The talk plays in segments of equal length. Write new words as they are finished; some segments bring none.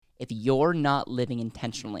If you're not living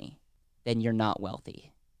intentionally, then you're not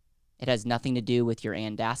wealthy. It has nothing to do with your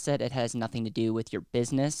and asset. It has nothing to do with your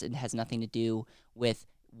business. It has nothing to do with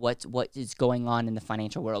what is going on in the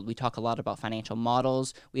financial world. We talk a lot about financial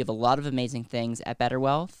models. We have a lot of amazing things at Better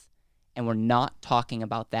Wealth, and we're not talking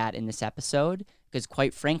about that in this episode because,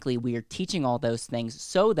 quite frankly, we are teaching all those things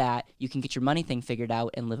so that you can get your money thing figured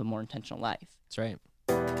out and live a more intentional life. That's right.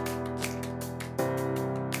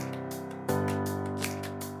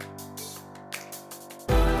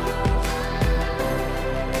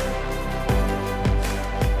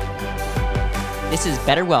 This is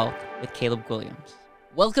Better Wealth with Caleb Williams.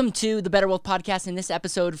 Welcome to the Better Wealth Podcast. In this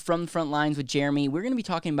episode from the front lines with Jeremy, we're going to be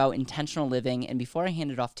talking about intentional living. And before I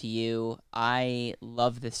hand it off to you, I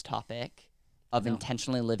love this topic of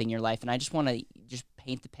intentionally living your life. And I just want to just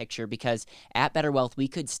paint the picture because at Better Wealth, we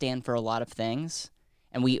could stand for a lot of things.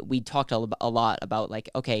 And we talked a lot about like,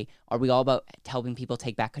 okay, are we all about helping people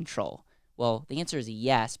take back control? Well, the answer is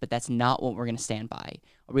yes, but that's not what we're going to stand by.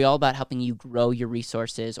 Are we all about helping you grow your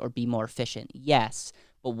resources or be more efficient? Yes,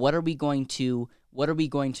 but what are we going to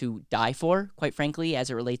die for, quite frankly, as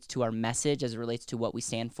it relates to our message, as it relates to what we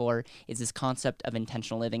stand for, is this concept of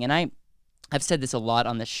intentional living. And I've said this a lot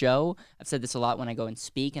on the show. I've said this a lot when I go and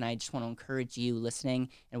speak, and I just want to encourage you listening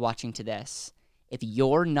and watching to this. If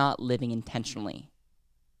you're not living intentionally,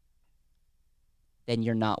 then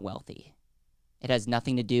you're not wealthy. It has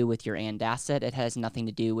nothing to do with your and asset. It has nothing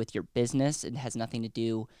to do with your business. It has nothing to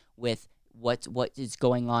do with what is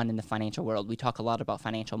going on in the financial world. We talk a lot about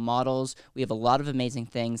financial models. We have a lot of amazing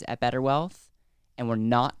things at Better Wealth, and we're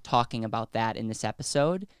not talking about that in this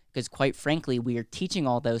episode because, quite frankly, we are teaching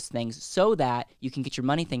all those things so that you can get your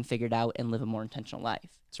money thing figured out and live a more intentional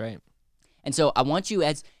life. That's right. And so I want you,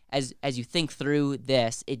 as you think through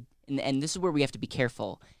this, and this is where we have to be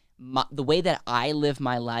careful. The way that I live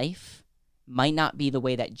my life might not be the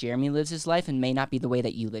way that Jeremy lives his life and may not be the way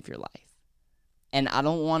that you live your life. And I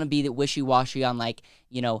don't want to be the wishy-washy on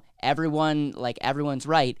everyone's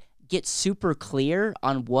right. Get super clear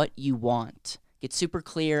on what you want. Get super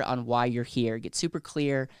clear on why you're here. Get super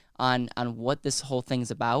clear on what this whole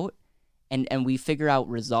thing's about. And we figure out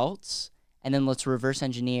results. And then let's reverse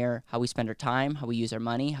engineer how we spend our time, how we use our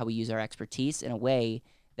money, how we use our expertise in a way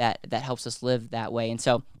that helps us live that way. And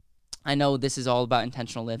so I know this is all about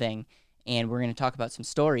intentional living. And we're going to talk about some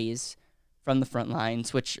stories from the front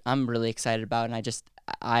lines, which I'm really excited about. And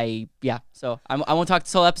so I won't talk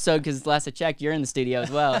this whole episode because last I checked, you're in the studio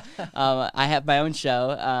as well. I have my own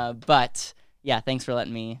show. But yeah, thanks for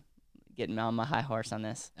letting me get on my high horse on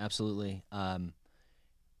this. Absolutely.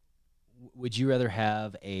 Would you rather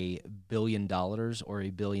have $1 billion or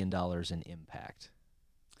 $1 billion in impact?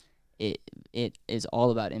 It is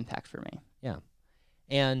all about impact for me. Yeah.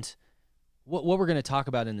 And what we're going to talk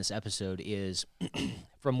about in this episode is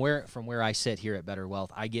from where I sit here at Better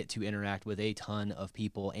Wealth, I get to interact with a ton of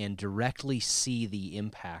people and directly see the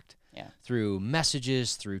impact through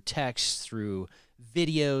messages, through texts, through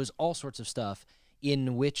videos, all sorts of stuff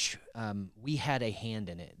in which we had a hand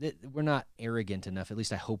in it. We're not arrogant enough, at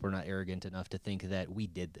least I hope we're not arrogant enough to think that we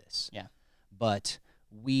did this. Yeah. But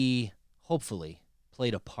we hopefully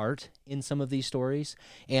played a part in some of these stories.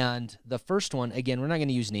 And the first one, again, we're not going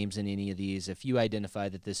to use names in any of these. If you identify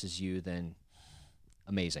that this is you, then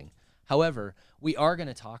amazing. However, we are going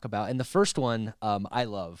to talk about, and the first one I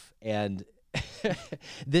love, and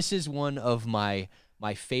this is one of my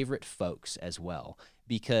favorite folks as well,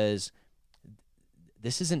 because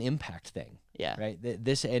this is an impact thing. Yeah. Right.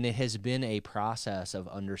 And it has been a process of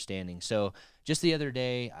understanding. So just the other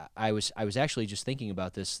day, I was actually just thinking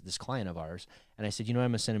about this client of ours, and I said, I'm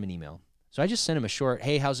going to send him an email. So I just sent him a short,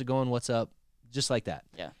 hey, how's it going? What's up? Just like that.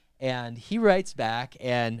 Yeah. And he writes back,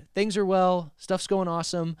 and things are well. Stuff's going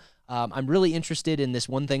awesome. I'm really interested in this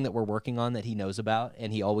one thing that we're working on that he knows about,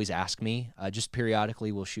 and he always asks me. Just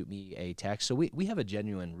periodically will shoot me a text. So we have a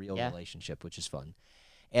genuine, real relationship, which is fun.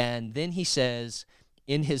 And then he says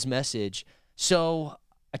in his message, so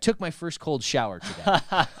I took my first cold shower today.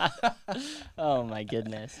 Oh, my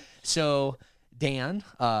goodness. So Dan,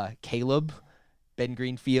 Caleb, Ben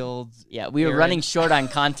Greenfield. Yeah, we were running short on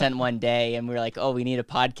content one day, and we were like, oh, we need a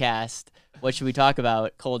podcast. What should we talk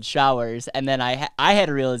about? Cold showers. And then I had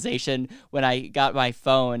a realization when I got my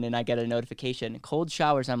phone and I got a notification, cold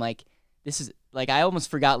showers. I'm like, this is, like, I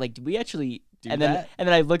almost forgot, like, did we actually do that? And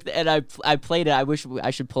then I looked and I played it. I wish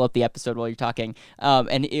I should pull up the episode while you're talking.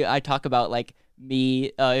 I talk about, like,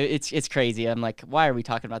 me. It's crazy. I'm like, why are we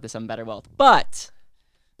talking about this on Better Wealth? But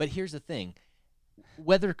here's the thing.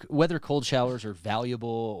 Whether cold showers are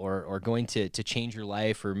valuable or going to change your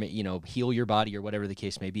life or heal your body or whatever the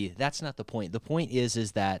case may be, that's not the point. The point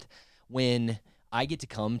is that when I get to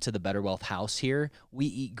come to the Better Wealth house here. We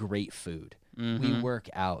eat great food. We Mm-hmm. work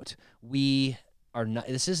out. We are not.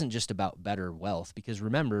 This isn't just about better wealth, because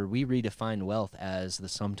remember, we redefine wealth as the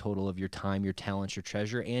sum total of your time, your talents, your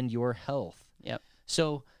treasure, and your health. Yep.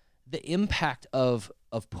 So the impact of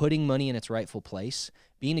putting money in its rightful place,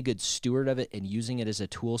 being a good steward of it, and using it as a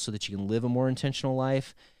tool so that you can live a more intentional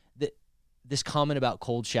life. This comment about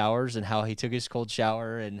cold showers and how he took his cold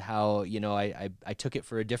shower and how, I took it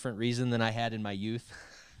for a different reason than I had in my youth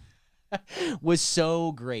was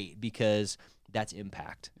so great, because that's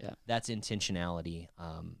impact. Yeah. That's intentionality,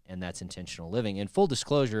 and that's intentional living. And full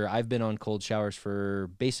disclosure, I've been on cold showers for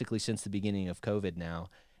basically since the beginning of COVID now.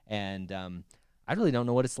 And I really don't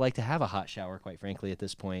know what it's like to have a hot shower, quite frankly, at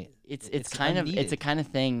this point. It's kind of unneeded. it's a kind of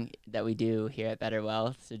thing that we do here at Better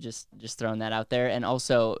Wealth. So just throwing that out there. And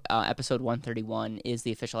also, episode 131 is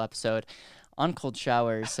the official episode on cold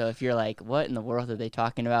showers. So if you're like, what in the world are they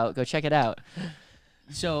talking about? Go check it out.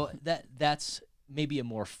 So that's maybe a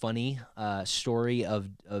more funny story of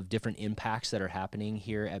different impacts that are happening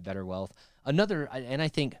here at Better Wealth. Another, and I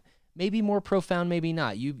think maybe more profound, maybe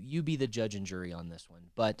not. You be the judge and jury on this one.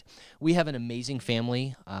 But we have an amazing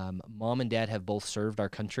family. Mom and dad have both served our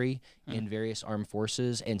country in various armed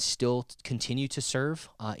forces and still continue to serve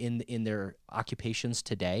in their occupations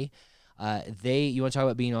today. You want to talk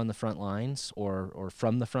about being on the front lines or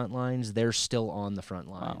from the front lines? They're still on the front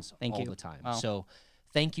lines all the time. Wow. So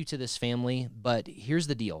thank you to this family. But here's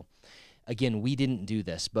the deal. Again, we didn't do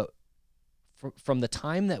this, but from the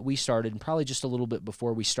time that we started, and probably just a little bit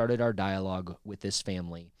before we started our dialogue with this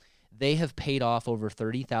family, they have paid off over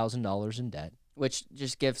 $30,000 in debt. Which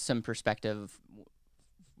just gives some perspective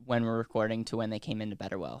when we're recording to when they came into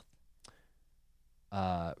Better Wealth.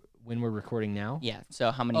 When we're recording now? Yeah.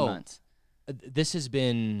 So how many months? This has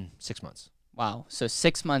been 6 months. Wow. So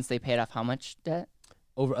 6 months they paid off how much debt?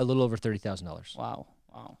 A little over $30,000. Wow.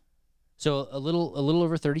 So a little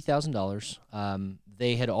over $30,000.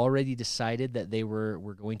 They had already decided that they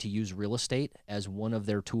were going to use real estate as one of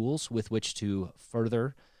their tools with which to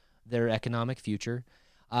further their economic future.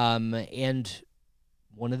 And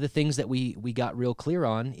one of the things that we got real clear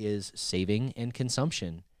on is saving and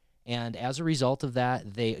consumption. And as a result of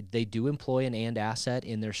that, they do employ an and asset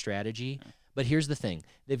in their strategy. But here's the thing.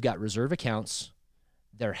 They've got reserve accounts.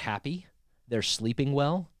 They're happy. They're sleeping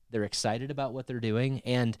well. They're excited about what they're doing.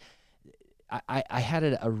 And I had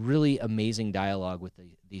a really amazing dialogue with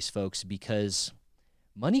these folks, because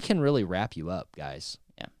money can really wrap you up, guys.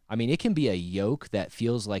 Yeah. I mean, it can be a yoke that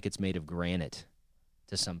feels like it's made of granite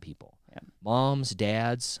to some people. Yeah. Moms,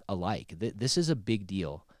 dads alike. This is a big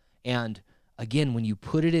deal. And again, when you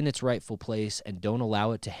put it in its rightful place and don't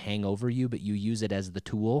allow it to hang over you, but you use it as the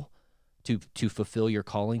tool to fulfill your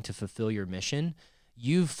calling, to fulfill your mission,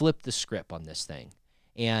 you've flipped the script on this thing.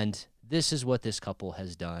 And this is what this couple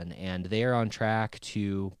has done, and they are on track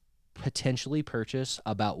to potentially purchase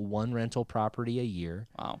about one rental property a year.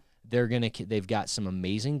 Wow. They've got some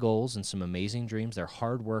amazing goals and some amazing dreams. They're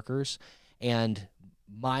hard workers, and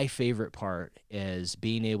my favorite part is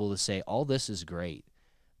being able to say, all this is great,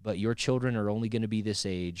 but your children are only going to be this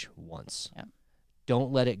age once. Yeah.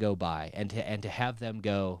 Don't let it go by, and to have them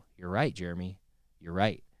go, you're right, Jeremy, you're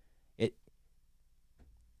right.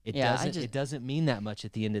 It doesn't mean that much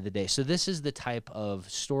at the end of the day. So this is the type of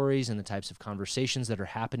stories and the types of conversations that are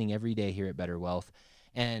happening every day here at Better Wealth,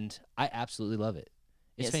 and I absolutely love it.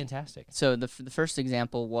 It's fantastic. So the first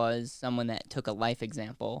example was someone that took a life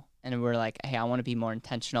example, and we're like, hey, I want to be more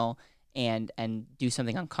intentional and do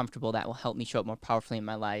something uncomfortable that will help me show up more powerfully in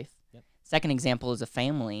my life. Yep. Second example is a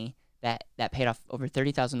family that paid off over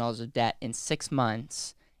 $30,000 of debt in 6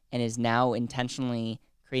 months and is now intentionally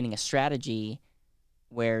creating a strategy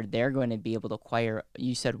where they're going to be able to acquire,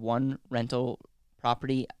 you said, one rental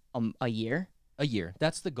property a year? A year.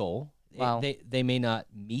 That's the goal. Wow. They may not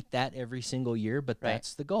meet that every single year, but Right.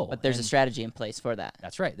 that's the goal. But there's a strategy in place for that.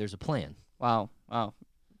 That's right. There's a plan. Wow.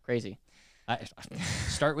 Crazy. I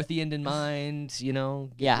start with the end in mind, get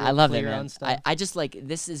Yeah, real I love it, clear man. on stuff. I just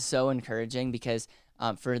this is so encouraging because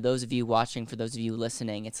for those of you watching, for those of you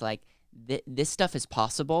listening, it's like this stuff is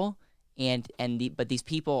possible, but these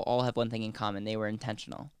people all have one thing in common: they were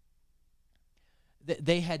intentional.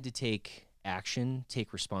 They had to take action,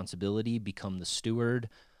 take responsibility, become the steward.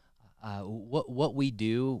 What we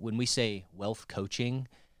do when we say wealth coaching,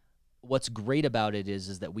 what's great about it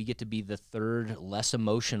is that we get to be the third, less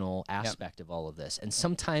emotional aspect of all of this. And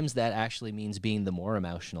sometimes that actually means being the more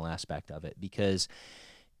emotional aspect of it, because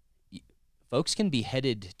folks can be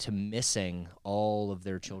headed to missing all of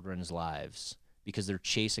their children's lives because they're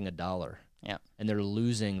chasing a dollar. Yeah. And they're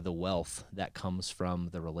losing the wealth that comes from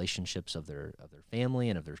the relationships of their family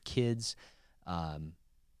and of their kids. And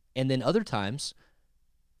then other times,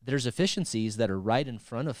 there's efficiencies that are right in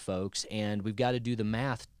front of folks, and we've got to do the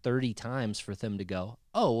math 30 times for them to go,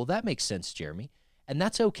 oh, well, that makes sense, Jeremy. And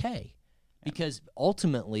that's okay, because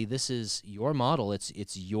ultimately this is your model.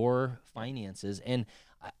 It's your finances. And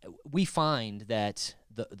we find that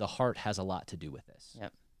the heart has a lot to do with this.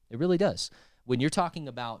 Yep. It really does. When you're talking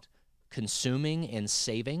about consuming and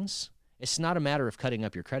savings, it's not a matter of cutting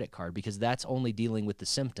up your credit card, because that's only dealing with the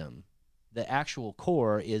symptom. The actual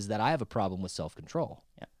core is that I have a problem with self-control.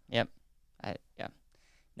 Yep.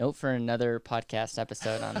 Note for another podcast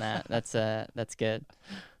episode on that. That's good.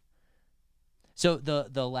 So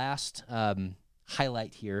the last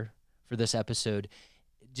highlight here for this episode,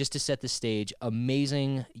 just to set the stage,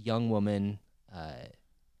 amazing young woman,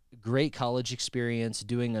 great college experience,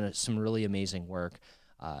 doing some really amazing work,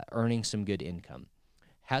 earning some good income.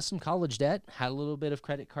 Has some college debt, had a little bit of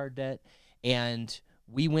credit card debt, and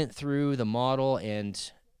we went through the model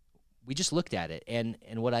and we just looked at it. And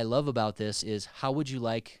what I love about this is, how would you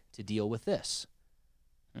like to deal with this?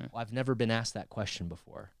 Well, I've never been asked that question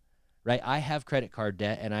before, right? I have credit card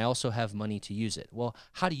debt and I also have money to use it. Well,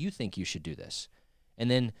 how do you think you should do this? And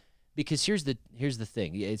then, because here's the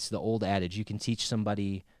thing. It's the old adage, you can teach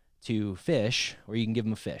somebody to fish or you can give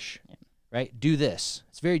them a fish, right? Do this.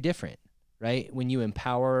 It's very different, right? When you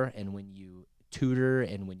empower and when you tutor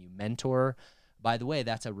and when you mentor, by the way,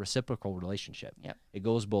 that's a reciprocal relationship. Yep. It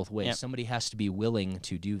goes both ways. Yep. Somebody has to be willing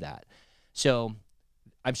to do that. So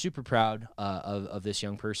I'm super proud of this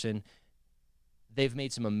young person. They've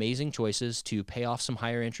made some amazing choices to pay off some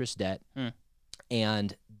higher interest debt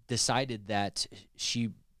and decided that she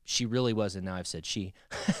really was, and now I've said she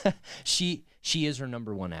is her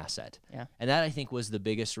number one asset. Yeah. And that, I think, was the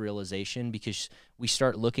biggest realization, because we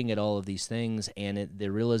start looking at all of these things and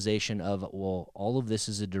the realization of, well, all of this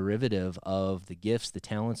is a derivative of the gifts, the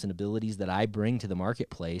talents, and abilities that I bring to the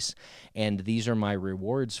marketplace, and these are my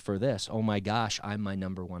rewards for this. Oh my gosh, I'm my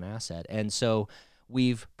number one asset. And so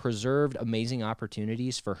we've preserved amazing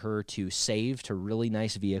opportunities for her to save to really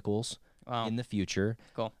nice vehicles in the future.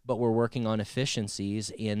 Cool. But we're working on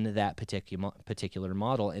efficiencies in that particular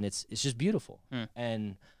model, and it's just beautiful.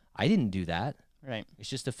 And I didn't do that. Right. It's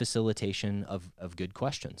just a facilitation of good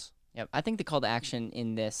questions. Yep. I think the call to action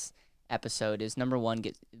in this episode is, number one,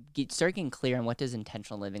 start getting clear on what does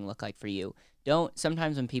intentional living look like for you.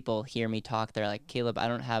 Sometimes when people hear me talk, they're like, Caleb, I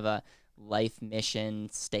don't have a life mission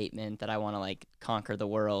statement that I want to like conquer the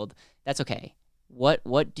world. That's okay.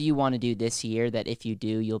 What do you want to do this year that if you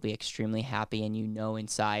do, you'll be extremely happy and you know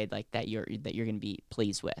inside like that you're going to be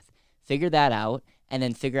pleased with? Figure that out, and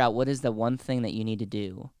then figure out what is the one thing that you need to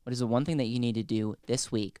do. What is the one thing that you need to do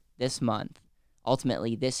this week, this month,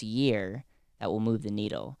 ultimately this year, that will move the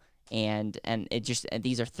needle. And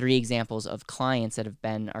these are 3 examples of clients that have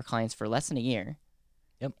been our clients for less than a year.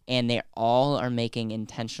 Yep. And they all are making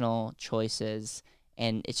intentional choices,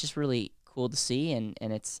 and it's just really cool to see, and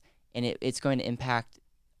it's going to impact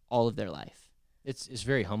all of their life. It's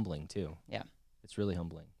very humbling too. Yeah. It's really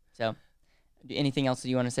humbling. So, anything else that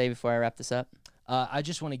you want to say before I wrap this up? I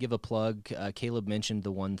just want to give a plug. Caleb mentioned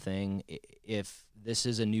the one thing. If this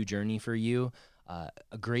is a new journey for you, a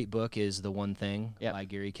great book is The One Thing by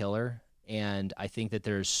Gary Keller. And I think that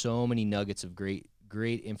there's so many nuggets of great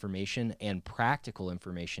information and practical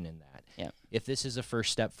information in that. Yeah. If this is a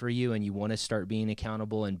first step for you and you want to start being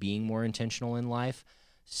accountable and being more intentional in life,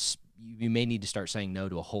 you may need to start saying no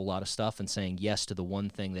to a whole lot of stuff and saying yes to the one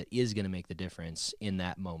thing that is going to make the difference in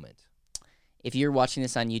that moment. If you're watching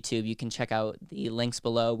this on YouTube, you can check out the links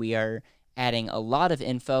below. We are adding a lot of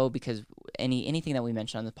info because anything that we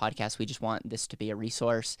mention on the podcast, we just want this to be a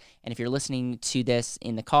resource. And if you're listening to this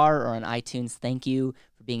in the car or on iTunes, thank you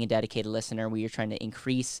for being a dedicated listener. We are trying to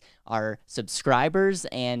increase our subscribers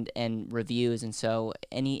and reviews. And so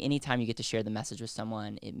anytime you get to share the message with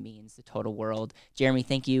someone, it means the total world. Jeremy,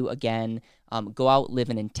 thank you again. Go out, live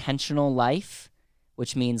an intentional life,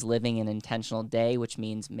 which means living an intentional day, which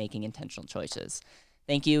means making intentional choices.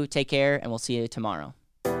 Thank you. Take care, and we'll see you tomorrow.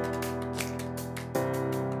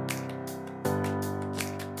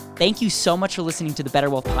 Thank you so much for listening to the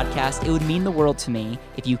Better Wealth Podcast. It would mean the world to me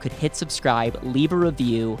if you could hit subscribe, leave a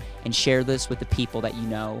review, and share this with the people that you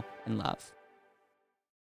know and love.